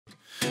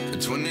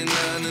At 29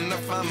 and I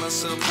find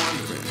myself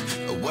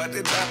wondering what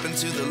did happen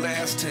to the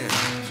last 10.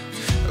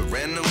 I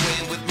ran away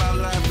with my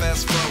life,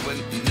 fast forward,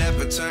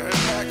 never turn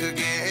back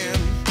again.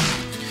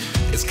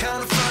 It's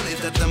kind of funny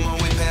that the more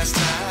we pass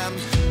time,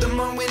 the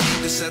more we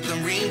need to set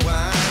them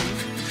rewind.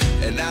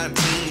 And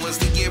 19 was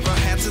the year I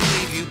had to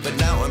leave you, but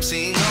now I'm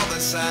seeing all the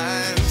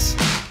signs.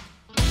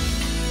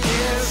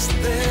 Is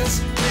this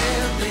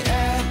really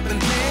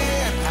happening?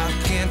 I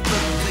can't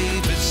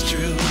believe it's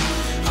true.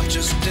 I'm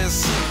just as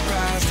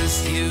surprised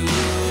as you.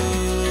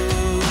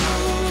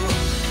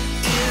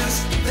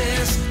 Is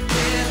this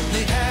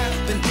really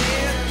happening?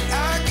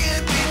 I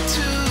can't be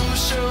too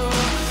sure,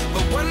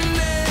 but one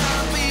day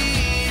I'll be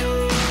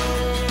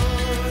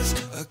yours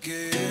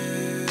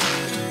again.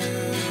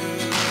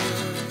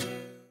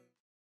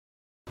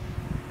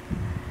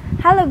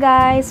 Hello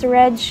guys,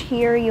 Reg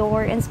here,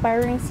 your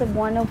inspiring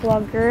Cebuano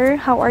vlogger.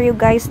 How are you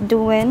guys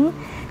doing?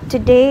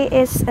 Today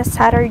is a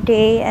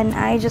Saturday and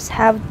I just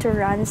have to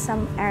run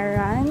some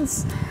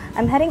errands.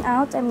 I'm heading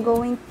out. I'm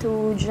going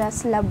to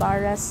Just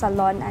Labara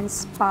Salon and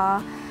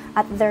Spa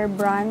at their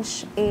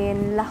branch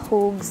in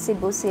Lahug,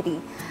 Cebu City.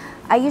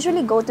 I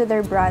usually go to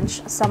their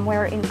branch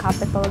somewhere in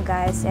Capital,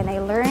 guys, and I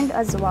learned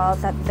as well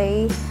that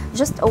they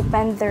just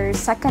opened their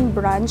second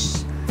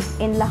branch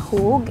in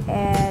Lahug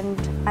and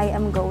I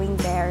am going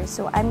there.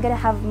 So I'm gonna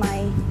have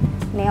my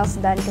nails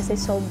done kasi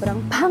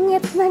sobrang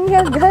pangit na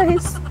niya,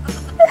 guys.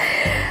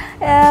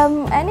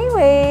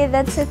 Anyway,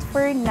 that's it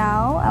for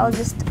now. I'll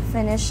just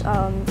finish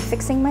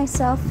fixing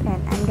myself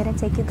and I'm gonna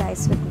take you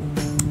guys with me.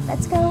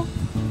 Let's go!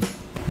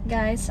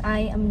 Guys,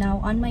 I am now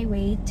on my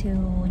way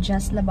to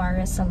Just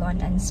Labara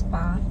Salon and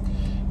Spa.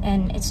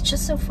 And it's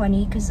just so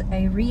funny because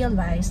I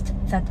realized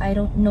that I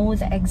don't know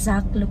the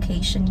exact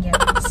location yet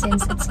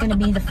since it's gonna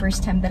be the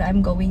first time that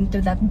I'm going to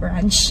that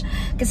branch.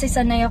 Kasi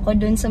sanay ako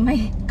dun sa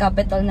may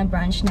Capital na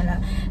branch nila.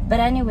 But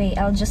anyway,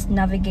 I'll just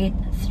navigate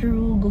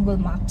through Google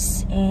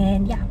Maps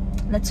and yeah,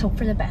 let's hope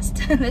for the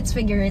best. Let's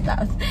figure it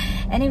out.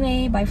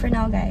 Anyway, bye for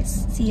now,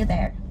 guys. See you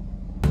there.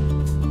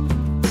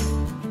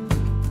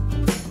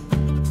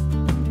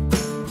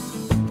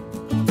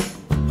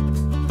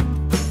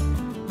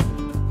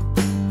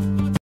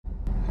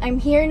 I'm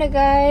here na,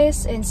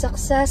 guys, and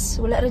success.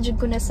 Wala ra jud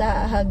ko na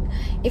sa ahag.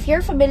 If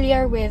you're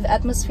familiar with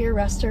Atmosphere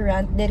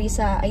Restaurant, diri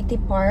sa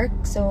IT Park,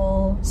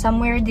 so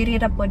somewhere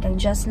diri ra pod ang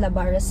Just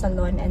Labara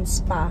Salon and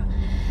Spa.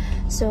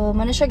 So,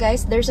 muna siya,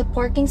 guys. There's a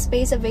parking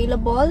space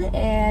available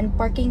and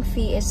parking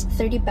fee is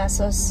 30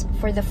 pesos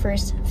for the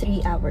first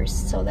 3 hours.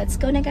 So, let's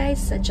go na, guys,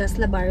 sa Just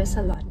Labara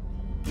Salon.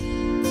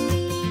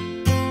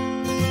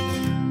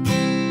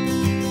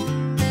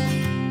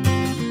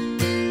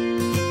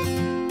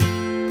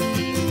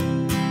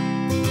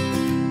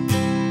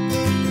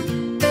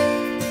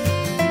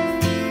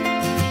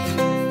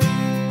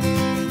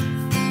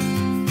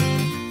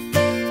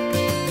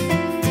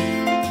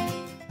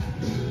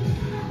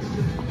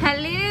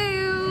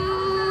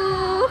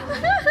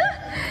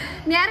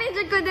 Niyari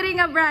dyan ko diri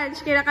nga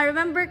branch. Kaya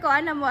naka-remember ko,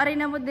 ano mo, ari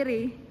na mo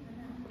diri.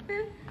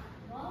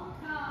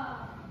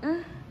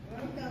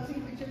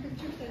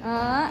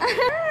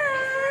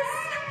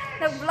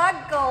 Nag-vlog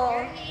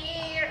ko.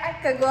 Ay,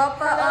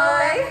 kagwapa,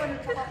 oy.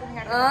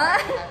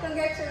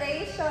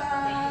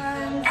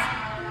 Congratulations.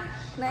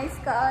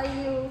 Nice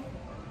kaayo.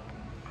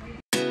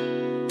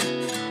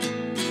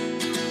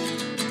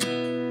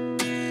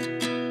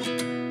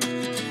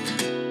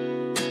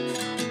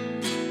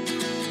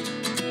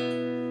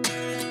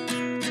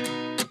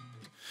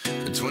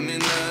 At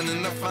 29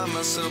 and I find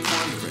myself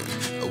wondering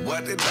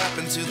what did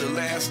happen to the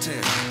last 10.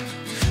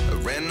 I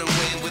ran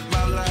away with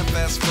my life,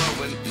 fast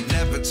forward,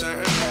 never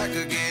turn back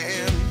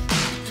again.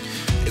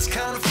 It's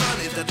kind of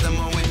funny that the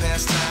more we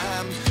pass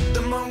time,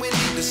 the more we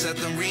need to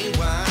set them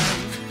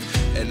rewind.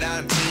 And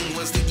 19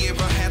 was the year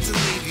I had to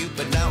leave you,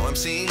 but now I'm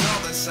seeing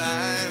all the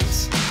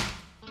signs.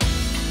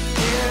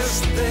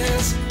 Is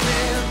this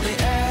really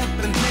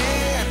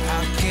happening?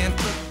 I can't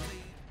believe.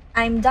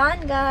 I'm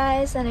done,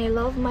 guys, and I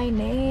love my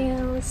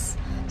nails.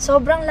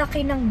 Sobrang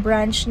laki ng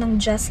branch ng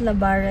Just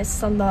Labara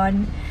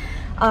Salon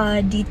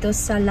dito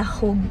sa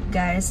Lahug,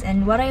 guys.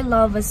 And what I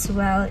love as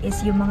well is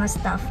yung mga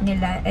staff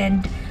nila.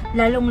 And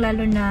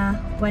lalong-lalo na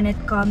when it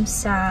comes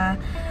sa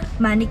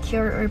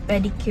manicure or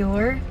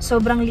pedicure,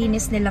 sobrang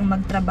linis nilang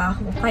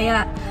magtrabaho.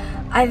 Kaya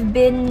I've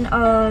been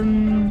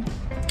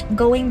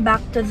going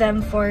back to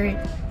them for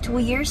 2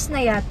 years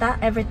na yata.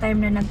 Every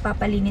time na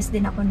nagpapalinis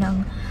din ako ng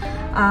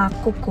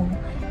kuko.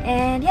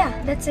 And yeah,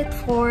 that's it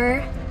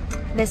for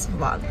this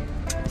vlog.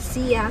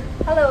 See ya!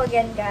 Hello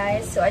again,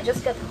 guys. So I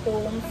just got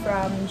home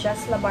from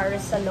Just Labara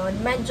Salon.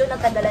 Medyo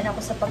natagalan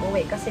ako sa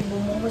pag-uwi kasi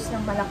bumuhos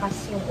ng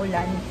malakas yung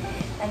ulan.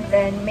 And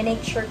then,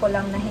 minake sure ko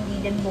lang na hindi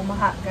din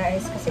bumaha,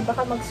 guys. Kasi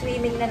baka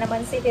mag-swimming na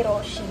naman si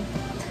Hiroshi.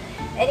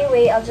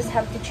 Anyway, I'll just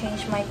have to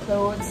change my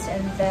clothes.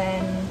 And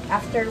then,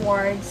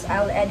 afterwards,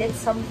 I'll edit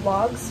some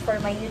vlogs for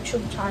my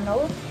YouTube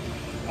channel.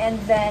 And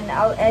then,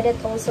 I'll edit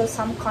also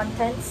some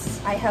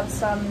contents. I have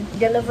some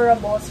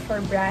deliverables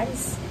for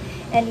brands.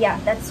 And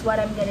yeah, that's what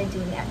I'm gonna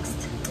do next.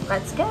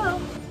 Let's go!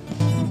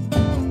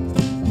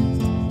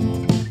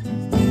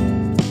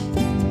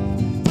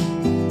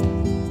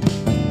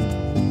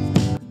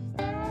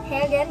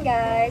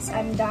 guys,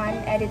 I'm done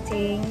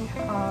editing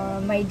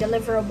my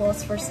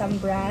deliverables for some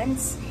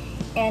brands.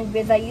 And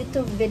with the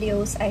YouTube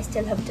videos, I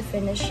still have to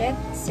finish it.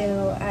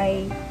 So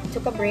I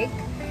took a break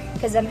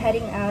because I'm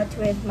heading out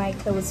with my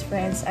close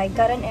friends. I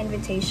got an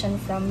invitation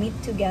from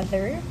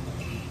meatogether,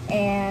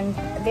 and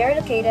they're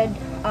located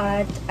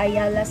at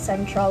Ayala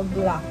Central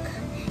Block.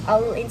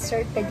 I'll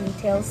insert the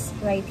details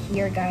right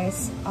here,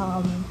 guys,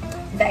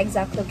 the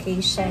exact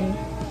location.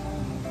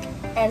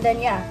 And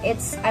then yeah,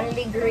 it's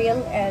Anli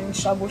Grill and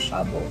Shabu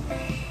Shabu.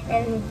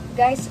 And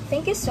guys,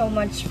 thank you so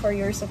much for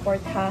your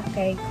support ha.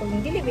 Kay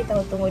kung dili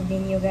bitaw tungod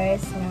ninyo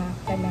guys na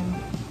kanang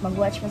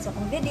mag-watch mo sa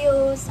akong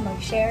videos,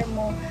 mag-share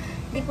mo,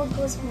 di po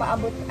ko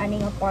maabot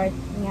aning a part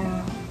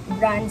nga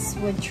brands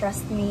would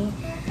trust me,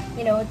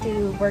 you know,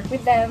 to work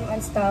with them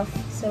and stuff.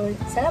 So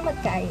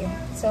salamat kaayo.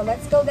 So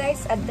let's go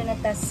guys, adto na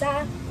ta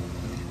sa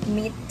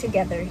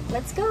meatogether.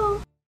 Let's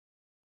go.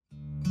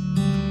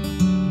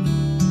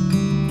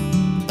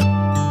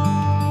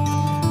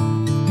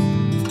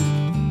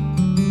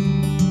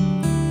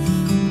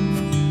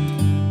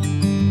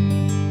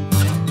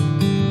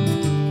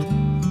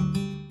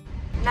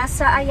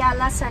 Nasa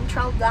Ayala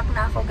Central Block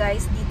na ako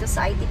guys, dito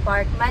sa IT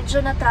Park. Medyo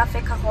na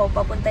traffic ako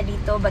papunta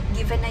dito, but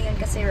given na yun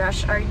kasi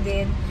rush hour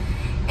din.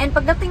 And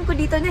pagdating ko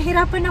dito,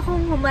 nahirapan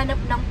akong humanap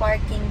ng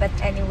parking. But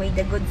anyway,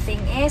 the good thing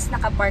is,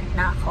 nakapark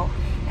na ako.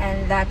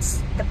 And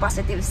that's the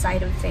positive side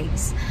of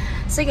things.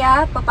 So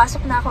yeah,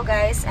 papasok na ako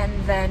guys, and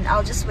then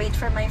I'll just wait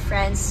for my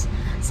friends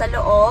sa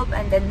loob.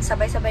 And then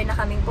sabay-sabay na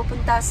kaming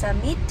pupunta sa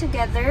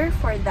meatogether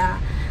for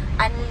the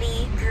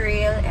Anli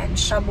Grill and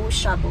Shabu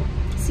Shabu.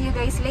 See you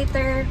guys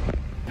later!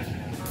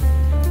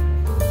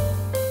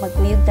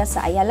 Magkuyog ta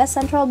sa Ayala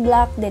Central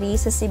Block diri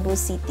sa Cebu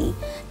City.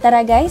 Tara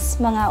guys,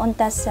 mga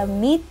unta sa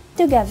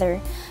meatogether.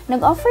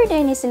 Nag-offer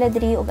din ni sila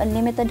diri og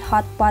unlimited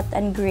hot pot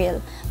and grill.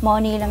 Mao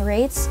ni ilang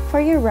rates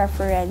for your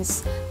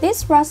reference.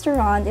 This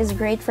restaurant is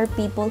great for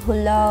people who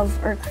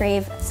love or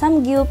crave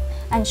samgyup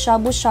and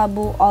shabu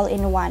shabu all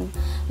in one.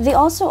 They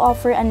also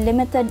offer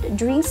unlimited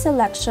drink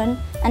selection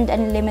and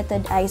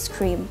unlimited ice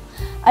cream.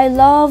 I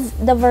love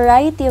the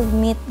variety of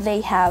meat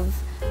they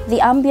have,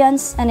 the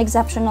ambience, and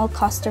exceptional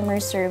customer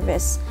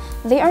service.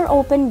 They are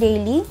open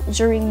daily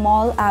during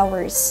mall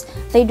hours.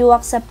 They do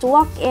accept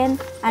walk-in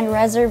and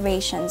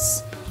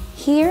reservations.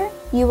 Here,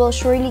 you will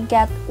surely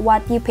get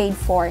what you paid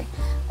for.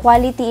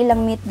 Quality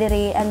ilang meat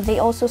dire, and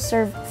they also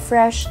serve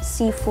fresh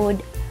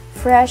seafood,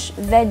 fresh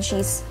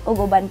veggies,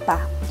 ug uban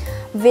pa.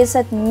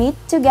 Visit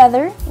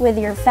meatogether with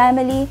your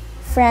family,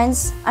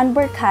 friends, and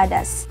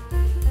barkadas.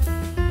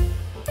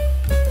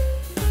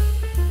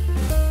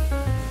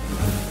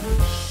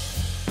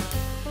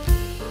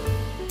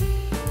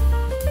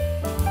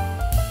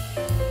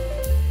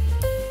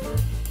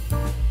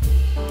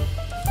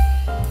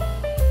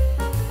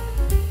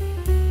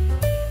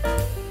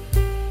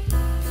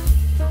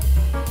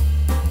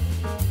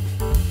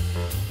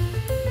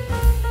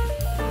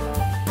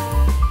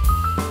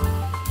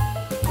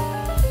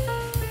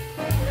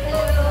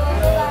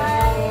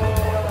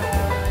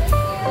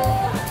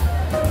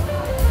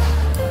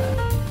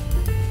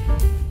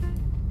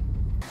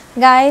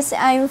 Guys,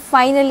 I'm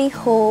finally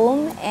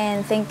home,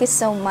 and thank you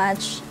so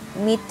much,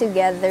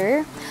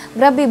 meatogether.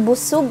 Grabe,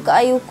 busog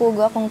kaayo ko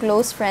akong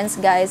close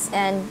friends, guys.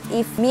 And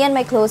if me and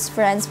my close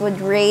friends would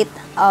rate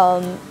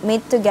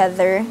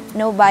meatogether,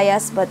 no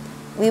bias, but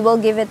we will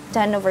give it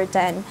 10 over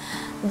 10.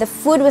 The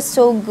food was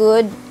so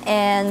good,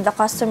 and the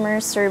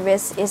customer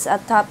service is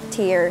a top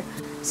tier.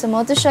 So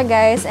mo to siya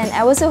guys, and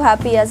I was so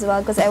happy as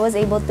well because I was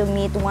able to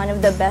meet one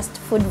of the best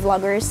food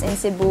vloggers in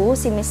Cebu,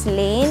 si Miss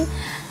Lane.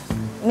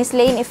 Miss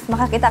Lane, if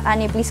makakita ka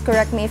ni, please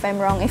correct me if I'm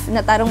wrong, if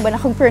natarong ba na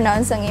kong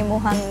pronounce ang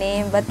imuhang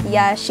name. But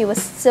yeah, she was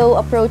so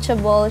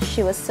approachable,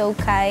 she was so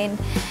kind.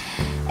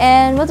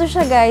 And mo to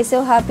siya guys,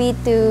 so happy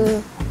to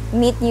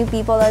meet new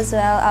people as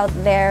well out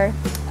there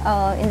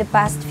in the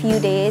past few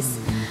days.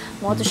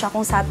 Mo to siya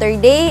kung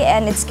Saturday,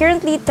 and it's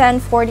currently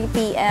 10:40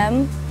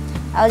 p.m.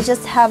 I'll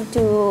just have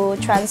to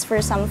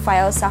transfer some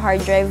files sa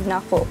hard drive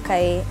na ko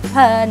kay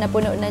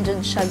napuno na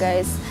dyan siya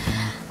guys.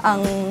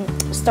 Ang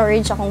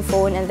storage akong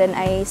phone, and then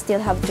I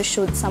still have to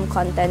shoot some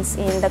contents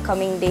in the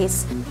coming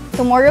days.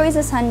 Tomorrow is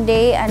a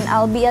Sunday, and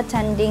I'll be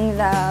attending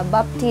the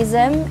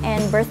baptism and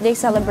birthday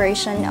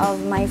celebration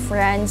of my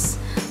friend's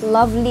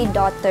lovely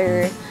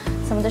daughter.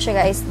 Some of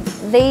siya guys,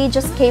 they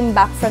just came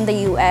back from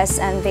the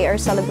US, and they are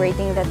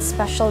celebrating that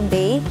special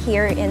day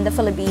here in the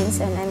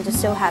Philippines, and I'm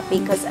just so happy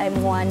because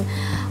I'm one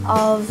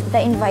of the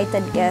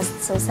invited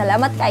guests. So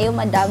salamat kayo,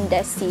 Madam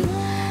Desi.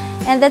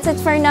 And that's it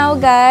for now,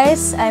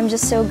 guys. I'm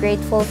just so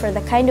grateful for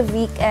the kind of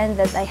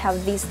weekend that I have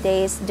these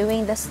days,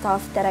 doing the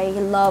stuff that I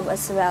love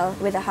as well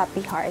with a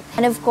happy heart.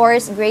 And of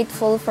course,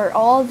 grateful for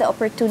all the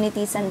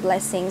opportunities and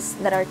blessings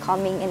that are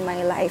coming in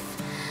my life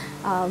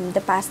the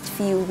past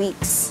few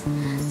weeks.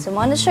 So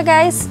muna siya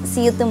guys.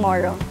 See you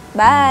tomorrow.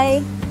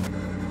 Bye!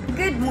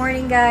 Good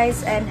morning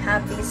guys, and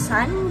happy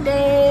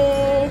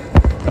Sunday!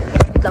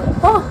 Lang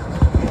po!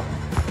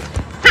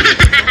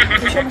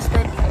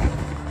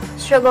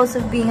 struggles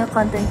of being a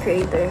content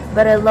creator.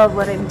 But I love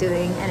what I'm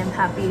doing and I'm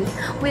happy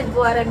with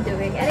what I'm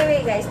doing.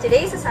 Anyway guys,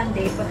 today is a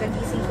Sunday.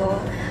 Pagkagising ko,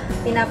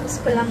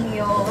 tinapos ko lang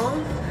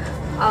yung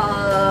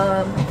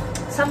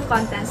some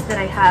contents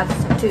that I have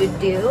to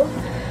do.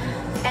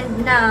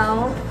 And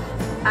now,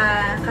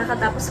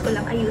 kakatapos ko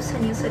lang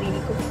ayusan yung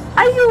sarili ko.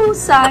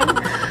 Ayusan!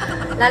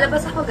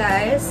 Lalabas ako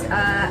guys.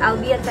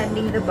 I'll be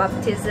attending the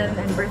baptism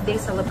and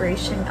birthday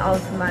celebration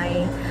of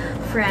my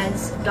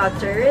friend's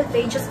daughter.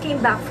 They just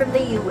came back from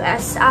the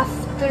US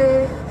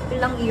after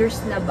ilang years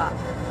na ba?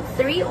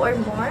 3 or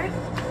more,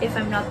 if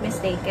I'm not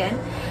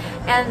mistaken.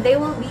 And they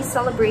will be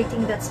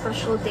celebrating that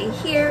special day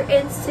here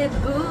in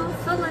Cebu,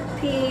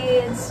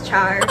 Philippines.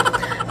 Char!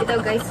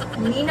 Ito guys,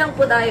 ninang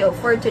po tayo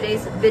for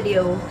today's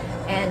video.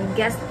 And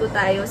guest po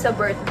tayo sa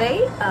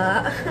birthday.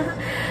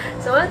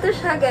 So ito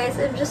siya guys,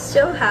 I'm just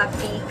so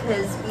happy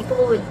because people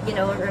would, you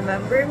know,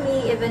 remember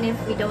me even if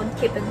we don't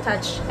keep in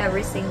touch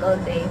every single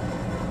day.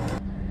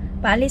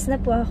 Paalis na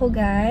po ako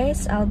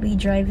guys. I'll be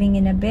driving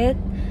in a bit.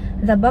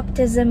 The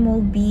baptism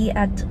will be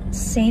at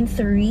St.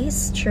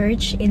 Therese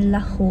Church in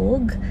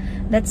Lahog.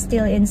 That's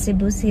still in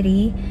Cebu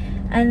City.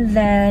 And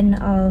then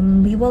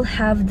we will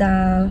have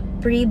the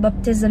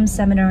pre-baptism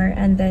seminar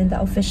and then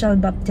the official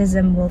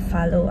baptism will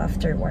follow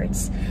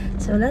afterwards.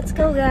 So let's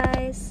go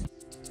guys!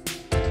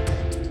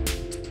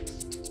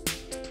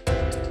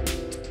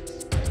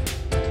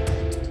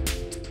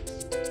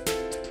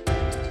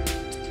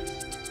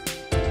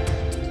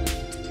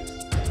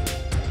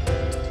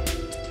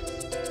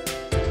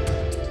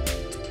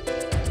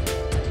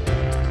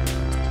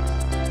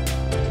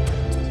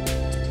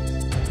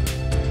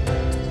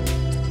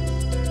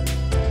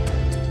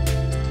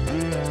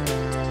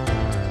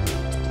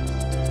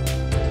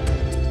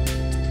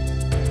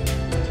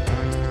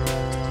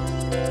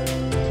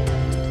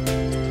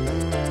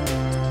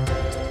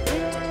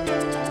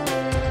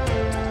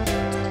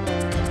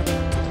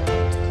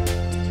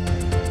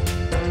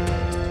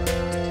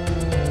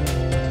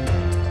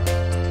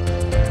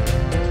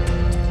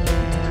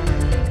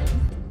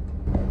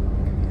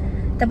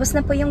 Tapos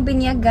na po yung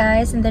binyag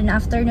guys, and then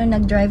after no,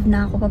 nag-drive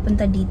na ako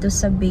papunta dito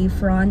sa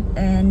Bayfront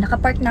and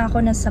nakapark na ako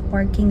na sa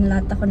parking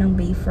lot ako ng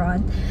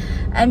Bayfront.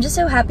 I'm just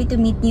so happy to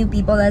meet new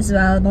people as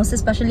well, most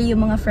especially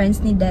yung mga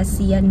friends ni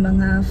Desi and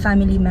mga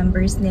family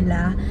members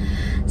nila.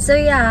 So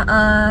yeah,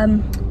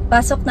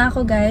 pasok na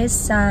ako guys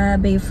sa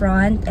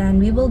Bayfront and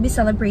we will be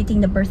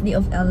celebrating the birthday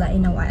of Ella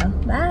in a while.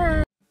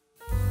 Bye!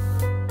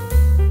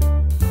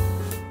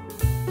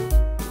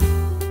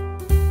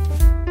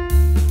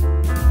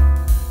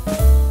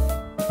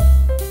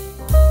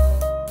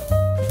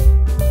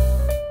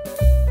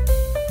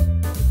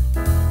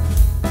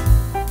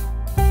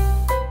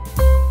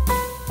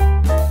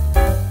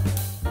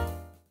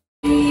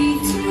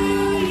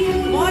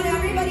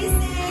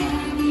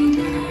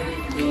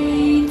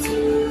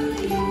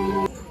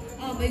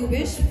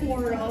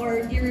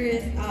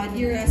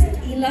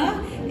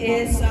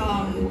 Is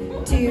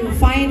to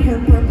find her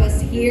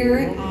purpose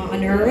here on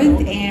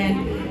earth and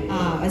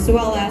as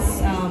well as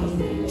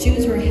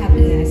choose her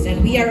happiness,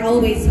 and we are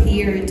always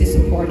here to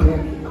support her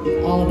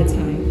all the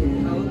time.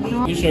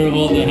 Wish her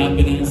all the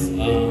happiness,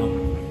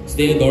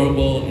 stay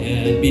adorable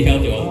and be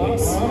healthy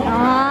always.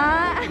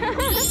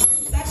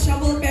 Such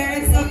humble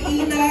parents of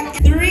Enoch.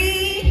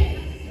 3,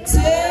 2,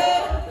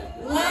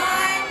 1,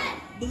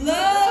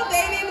 blow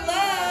baby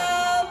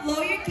blow,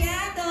 blow your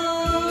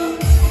candle.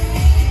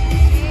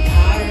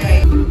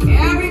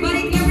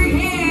 Everybody clap your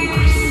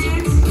hands!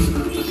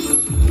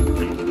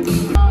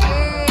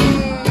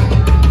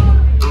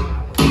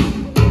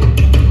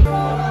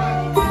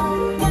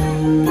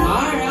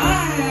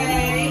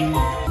 Alright!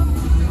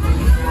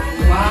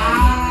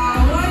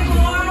 Wow! One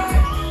more!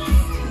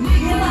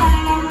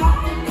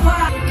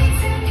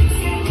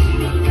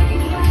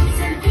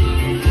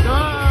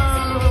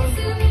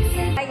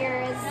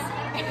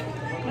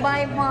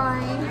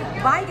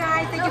 Bye-bye! Bye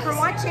guys! Thank you for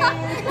watching!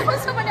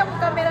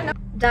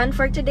 Done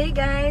for today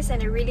guys, and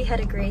I really had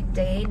a great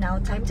day.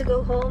 Now time to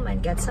go home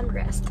and get some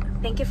rest.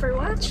 Thank you for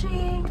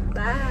watching.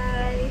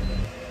 Bye.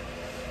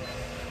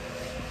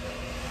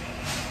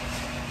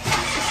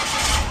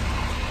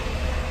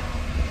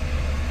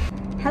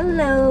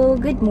 Hello,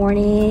 good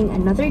morning.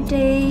 Another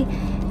day,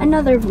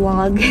 another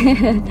vlog.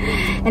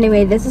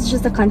 Anyway, this is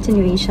just a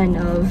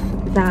continuation of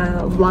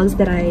the vlogs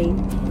that I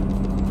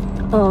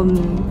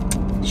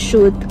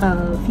shoot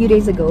a few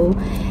days ago.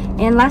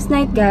 And last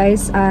night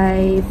guys,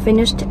 I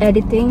finished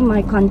editing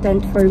my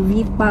content for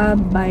VPA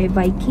by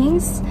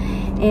Vikings,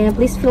 and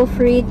please feel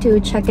free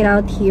to check it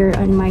out here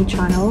on my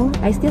channel.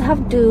 I still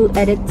have to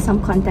edit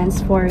some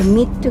contents for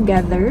Meat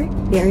Together.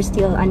 They are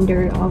still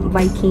under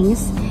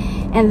Vikings,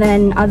 and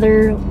then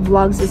other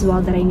vlogs as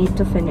well that I need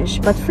to finish.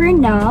 But for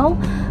now,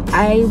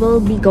 I will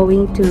be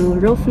going to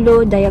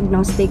Roflo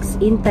Diagnostics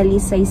in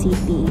Talisay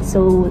City.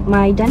 So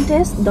my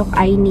dentist, Doc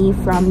Aini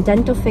from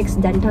DentoFix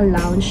Dental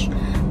Lounge,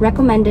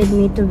 recommended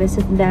me to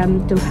visit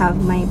them to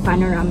have my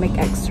panoramic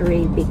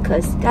x-ray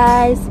because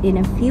guys, in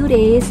a few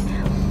days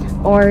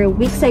or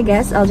weeks, I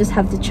guess. I'll just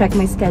have to check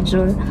my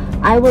schedule.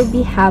 I will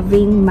be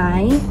having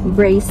my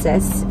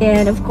braces,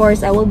 and of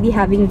course I will be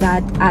having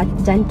that at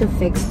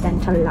Dentofix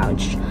Dental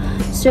Lounge.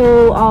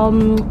 So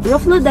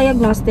Ruffalo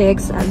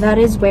Diagnostics, that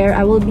is where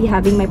I will be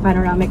having my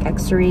panoramic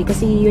x-ray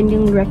kasi yun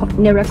yung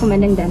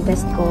ni-recommend ng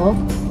dentist ko.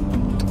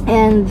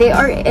 And they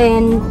are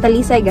in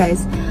Talisay,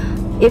 guys.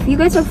 If you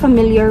guys are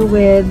familiar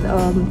with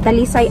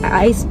Talisay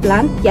Ice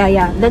Plant,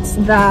 yeah, that's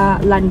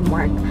the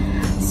landmark.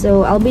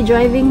 So I'll be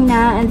driving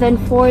na, and then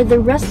for the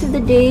rest of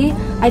the day,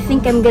 I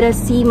think I'm gonna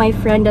see my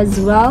friend as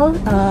well.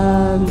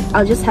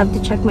 I'll just have to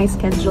check my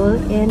schedule,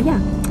 and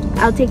yeah,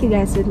 I'll take you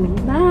guys with me.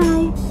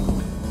 Bye!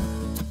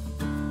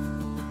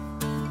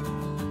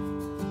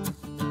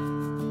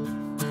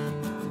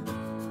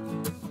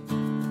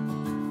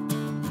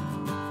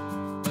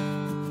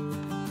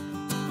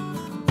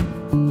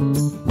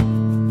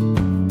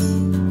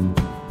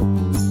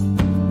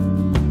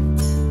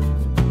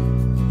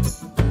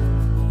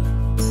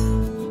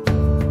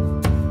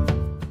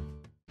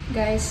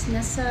 Guys,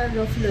 nasa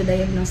Ruffalo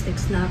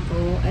Diagnostics na ako.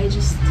 I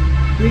just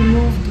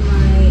removed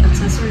my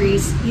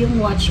accessories. Yung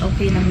watch,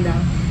 okay lang daw.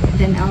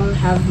 Then I'll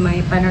have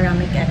my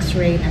panoramic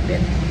x-ray in a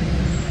bit.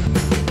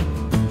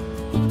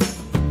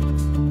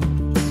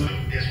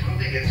 Is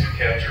moving into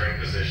capturing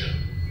position.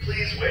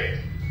 Please wait.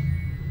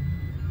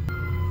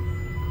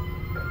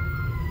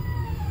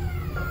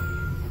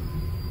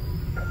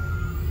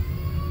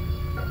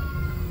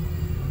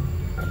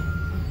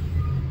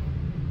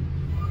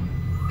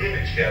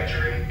 Image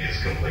capturing is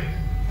complete.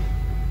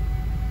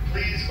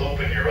 Please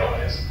open your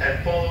eyes and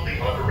follow the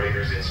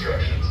operator's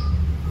instructions.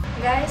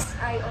 Guys,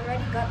 I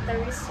already got the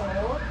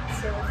result.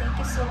 So thank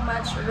you so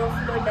much,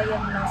 Ruffalo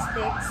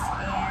Diagnostics.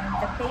 And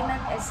the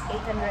payment is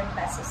 800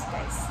 pesos,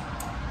 guys.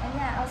 And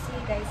yeah, I'll see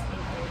you guys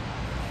later.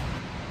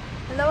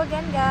 Hello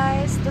again,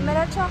 guys.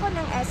 Dumiretso ako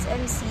ng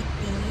SM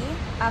City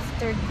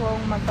after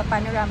kong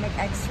magpa-panoramic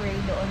x-ray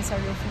doon sa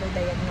Ruffalo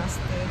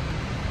Diagnostic.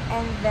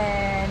 And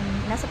then,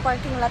 nasa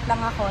parking lot lang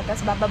ako,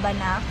 tapos bababa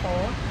na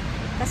ako.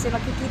 Kasi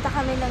magkikita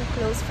kami ng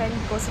close friend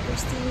ko, si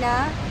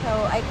Christina.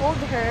 So, I called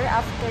her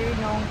after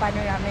nung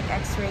panoramic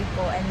x-ray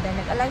ko, and then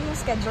nag-align yung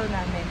schedule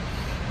namin.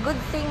 Good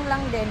thing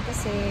lang din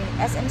kasi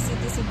SM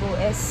City Cebu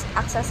is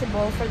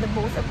accessible for the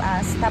both of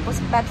us. Tapos,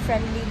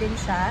 pet-friendly din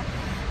siya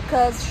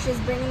because she's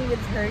bringing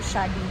with her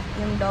Shaggy,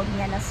 yung dog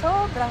niya na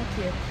sobrang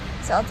cute.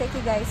 So, I'll take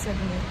you guys with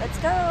me.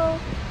 Let's go!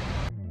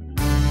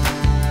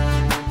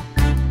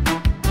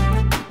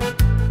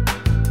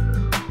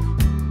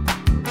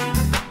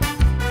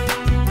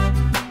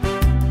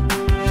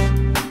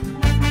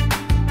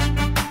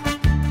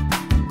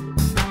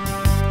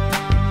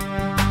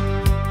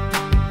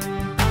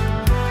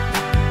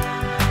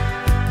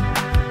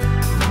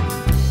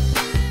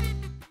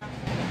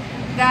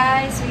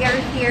 Guys, we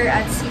are here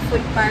at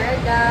Seafood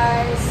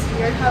Paradise.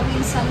 We are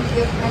having some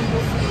and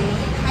buffet.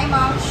 Hi,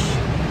 Mosh!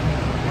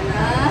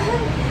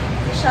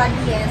 The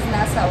Shaggy is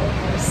nasa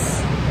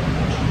ubos.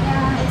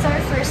 Yeah, it's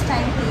our first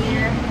time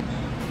here.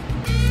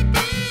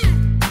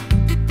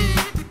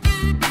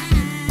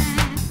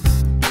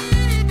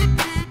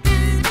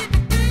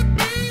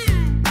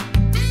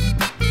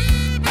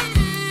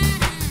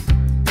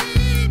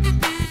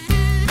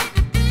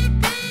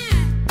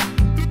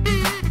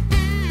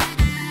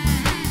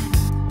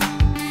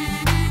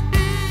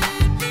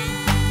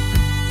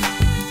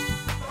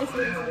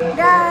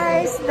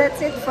 Guys, that's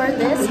it for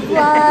this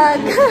vlog.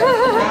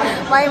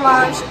 My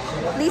mom.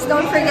 Please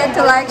don't forget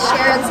to like,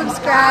 share, and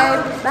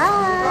subscribe.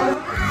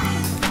 Bye!